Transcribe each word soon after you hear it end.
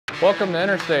Welcome to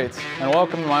Interstates, and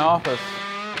welcome to my office.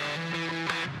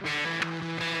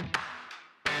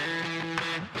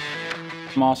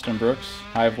 I'm Austin Brooks.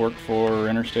 I've worked for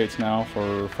Interstates now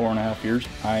for 4.5 years.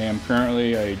 I am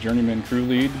currently a journeyman crew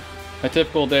lead. A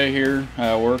typical day here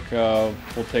at work,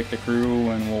 we'll take the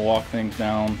crew and we'll walk things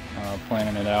down,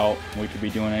 planning it out. We could be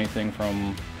doing anything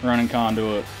from running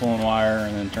conduit, pulling wire,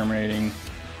 and then terminating.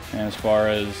 And as far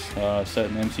as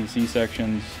setting MCC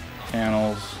sections,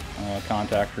 panels,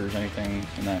 contactors, anything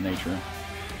in that nature.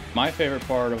 My favorite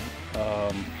part of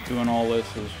doing all this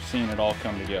is seeing it all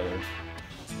come together.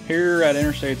 Here at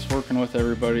Interstates, working with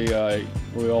everybody,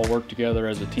 we all work together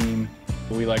as a team.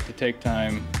 We like to take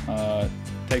time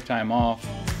off,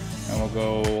 and we'll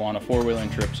go on a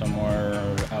four-wheeling trip somewhere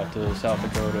out to South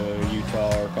Dakota,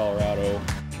 Utah, or Colorado.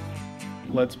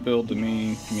 Let's build to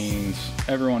me means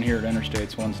everyone here at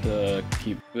Interstates wants to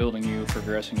keep building you,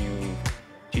 progressing you,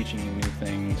 teaching you new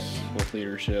things with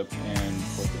leadership and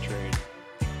with the trade.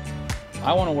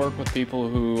 I want to work with people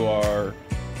who are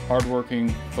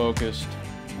hardworking, focused,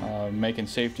 making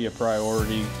safety a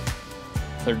priority.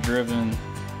 They're driven,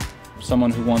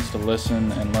 someone who wants to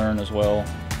listen and learn as well,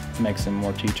 makes them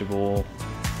more teachable.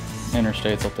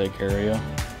 Interstates will take care of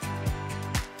you.